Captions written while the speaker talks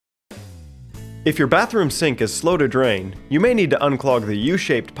If your bathroom sink is slow to drain, you may need to unclog the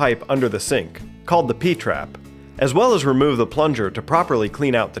U-shaped pipe under the sink, called the P-trap, as well as remove the plunger to properly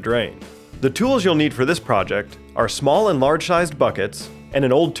clean out the drain. The tools you'll need for this project are small and large-sized buckets and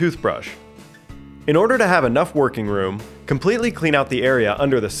an old toothbrush. In order to have enough working room, completely clean out the area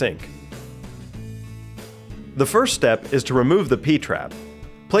under the sink. The first step is to remove the P-trap.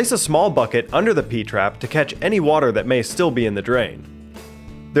 Place a small bucket under the P-trap to catch any water that may still be in the drain.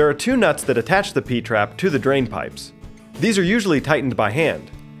 There are two nuts that attach the P-trap to the drain pipes. These are usually tightened by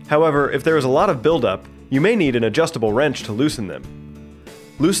hand. However, if there is a lot of buildup, you may need an adjustable wrench to loosen them.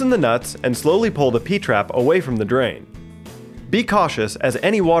 Loosen the nuts and slowly pull the P-trap away from the drain. Be cautious, as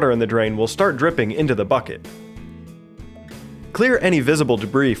any water in the drain will start dripping into the bucket. Clear any visible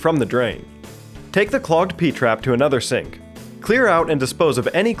debris from the drain. Take the clogged P-trap to another sink. Clear out and dispose of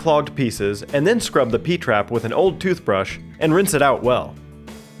any clogged pieces, and then scrub the P-trap with an old toothbrush and rinse it out well.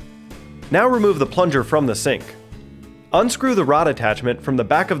 Now remove the plunger from the sink. Unscrew the rod attachment from the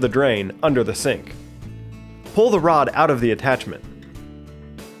back of the drain under the sink. Pull the rod out of the attachment.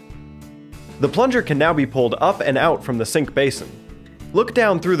 The plunger can now be pulled up and out from the sink basin. Look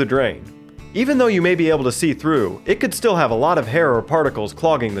down through the drain. Even though you may be able to see through, it could still have a lot of hair or particles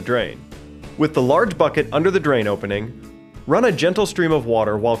clogging the drain. With the large bucket under the drain opening, run a gentle stream of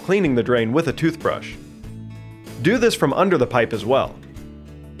water while cleaning the drain with a toothbrush. Do this from under the pipe as well.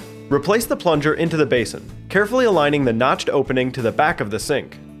 Replace the plunger into the basin, carefully aligning the notched opening to the back of the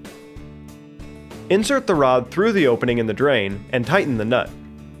sink. Insert the rod through the opening in the drain and tighten the nut.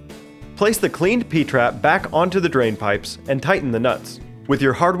 Place the cleaned P-trap back onto the drain pipes and tighten the nuts. With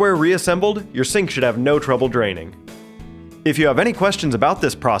your hardware reassembled, your sink should have no trouble draining. If you have any questions about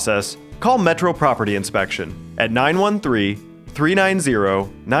this process, call Metro Property Inspection at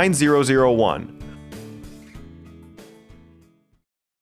 913-390-9001